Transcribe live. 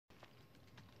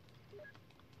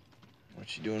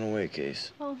What you doing away,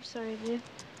 Case? Oh, I'm sorry, dude.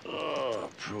 Ugh,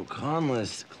 pro-con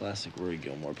list. Classic Rory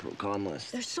Gilmore pro-con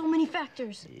list. There's so many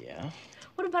factors. Yeah?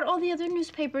 What about all the other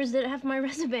newspapers that have my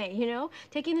resume, you know?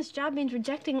 Taking this job means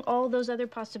rejecting all those other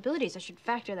possibilities. I should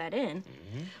factor that in.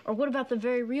 Or what about the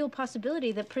very real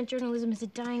possibility that print journalism is a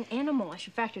dying animal? I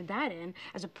should factor that in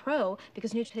as a pro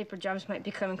because newspaper jobs might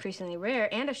become increasingly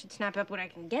rare, and I should snap up what I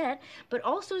can get, but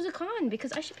also as a con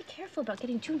because I should be careful about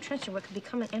getting too entrenched in what could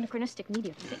become an anachronistic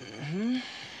medium.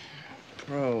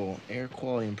 Pro, air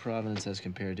quality in Providence as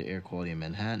compared to air quality in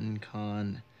Manhattan.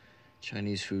 Con,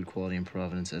 Chinese food quality in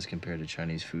Providence as compared to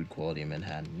Chinese food quality in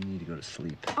Manhattan. You need to go to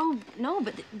sleep. Oh, no,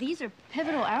 but these are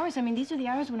pivotal hours. I mean, these are the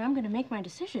hours when I'm going to make my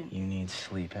decision. You need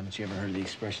sleep. Haven't you ever heard of the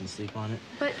expression sleep on it?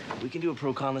 But... We can do a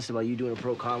pro-con list about you doing a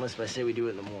pro-con list, but I say we do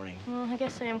it in the morning. Well, I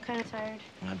guess I am kind of tired.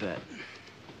 I bet.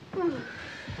 What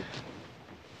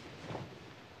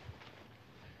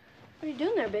are you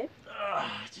doing there, babe?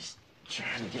 Just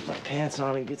trying to get my pants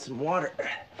on and get some water.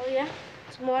 Oh, yeah?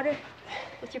 Some water?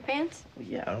 With your pants? Well,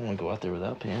 yeah, I don't want to go out there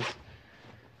without pants.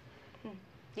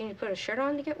 You need to put a shirt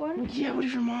on to get water? Well, yeah, what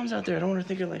if your mom's out there? I don't want her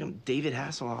thinking like I'm David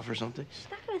Hasselhoff or something.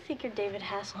 She's not gonna think you're David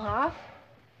Hasselhoff.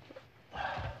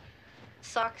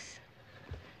 Socks.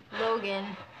 Logan.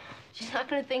 She's not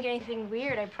gonna think anything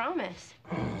weird, I promise.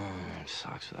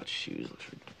 Socks without shoes looks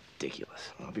ridiculous.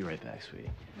 I'll be right back, sweetie.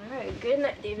 All right, good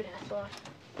night, David Hasselhoff.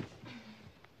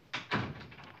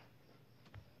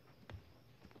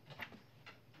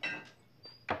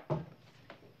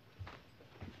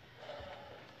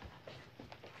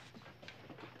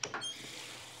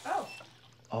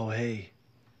 Oh, hey.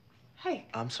 Hey.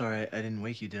 I'm sorry, I didn't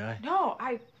wake you, did I? No,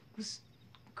 I was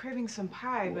craving some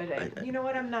pie, but you know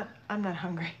what? I'm not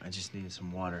hungry. I just needed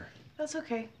some water. That's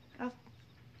okay. I'll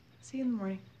see you in the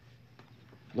morning.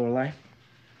 Lorelai?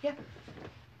 Yeah.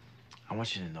 I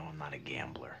want you to know I'm not a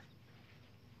gambler.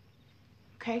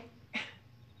 Okay.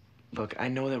 Look, I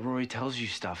know that Rory tells you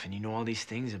stuff and you know all these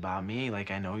things about me.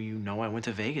 Like, I know you know I went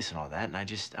to Vegas and all that, and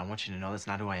I want you to know that's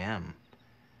not who I am.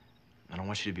 I don't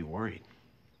want you to be worried.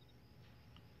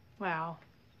 Well,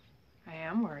 I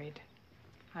am worried.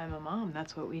 I'm a mom.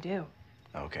 That's what we do.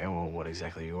 Okay, well, what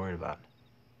exactly are you worried about?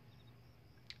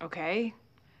 Okay.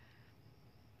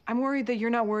 I'm worried that you're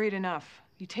not worried enough.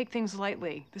 You take things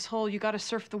lightly. This whole you gotta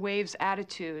surf the waves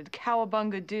attitude,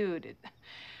 cowabunga dude.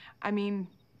 I mean,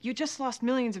 you just lost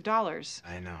millions of dollars.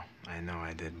 I know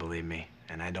I did, believe me.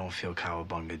 And I don't feel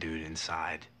cowabunga dude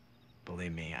inside.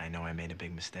 Believe me, I know I made a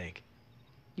big mistake.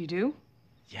 You do?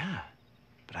 Yeah,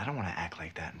 but I don't want to act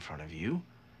like that in front of you.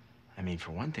 I mean,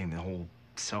 for one thing, the whole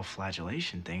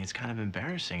self-flagellation thing is kind of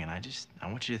embarrassing, and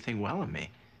I want you to think well of me.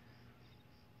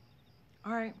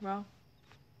 All right, well,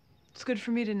 it's good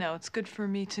for me to know. It's good for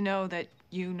me to know that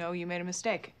you know you made a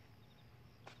mistake.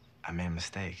 I made a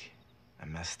mistake. I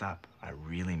messed up. I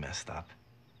really messed up.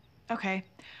 Okay.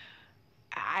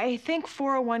 I think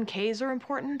 401ks are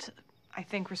important. I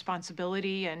think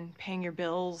responsibility and paying your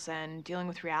bills and dealing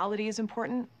with reality is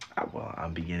important. Well,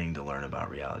 I'm beginning to learn about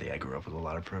reality. I grew up with a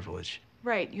lot of privilege.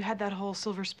 Right, you had that whole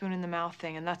silver spoon in the mouth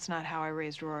thing, and that's not how I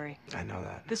raised Rory. I know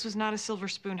that. This was not a silver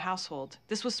spoon household.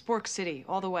 This was Spork City,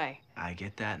 all the way. I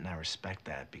get that, and I respect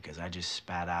that, because I just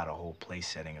spat out a whole place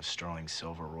setting of sterling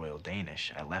silver Royal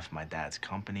Danish. I left my dad's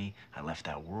company. I left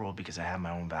that world because I have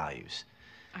my own values.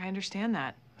 I understand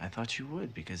that. I thought you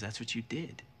would, because that's what you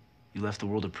did. You left the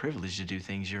world of privilege to do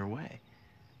things your way.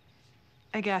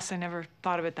 I guess I never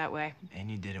thought of it that way. And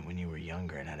you did it when you were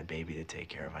younger and had a baby to take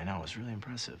care of. I know, it was really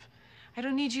impressive. I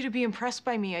don't need you to be impressed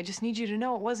by me. I just need you to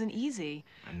know it wasn't easy.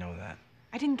 I know that.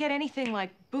 I didn't get anything like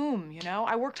boom, you know?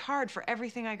 I worked hard for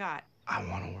everything I got. I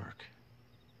want to work.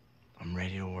 I'm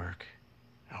ready to work.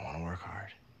 I want to work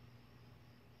hard.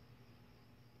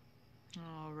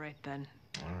 All right, then.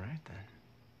 All right, then.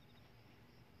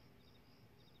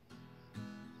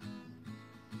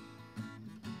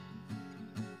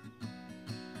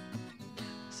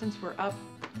 Since we're up,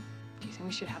 do you think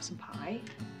we should have some pie?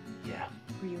 Yeah.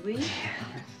 Really? Yeah.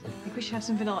 Think we should have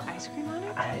some vanilla ice cream on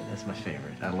it? That's my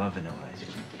favorite. I love vanilla ice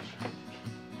cream.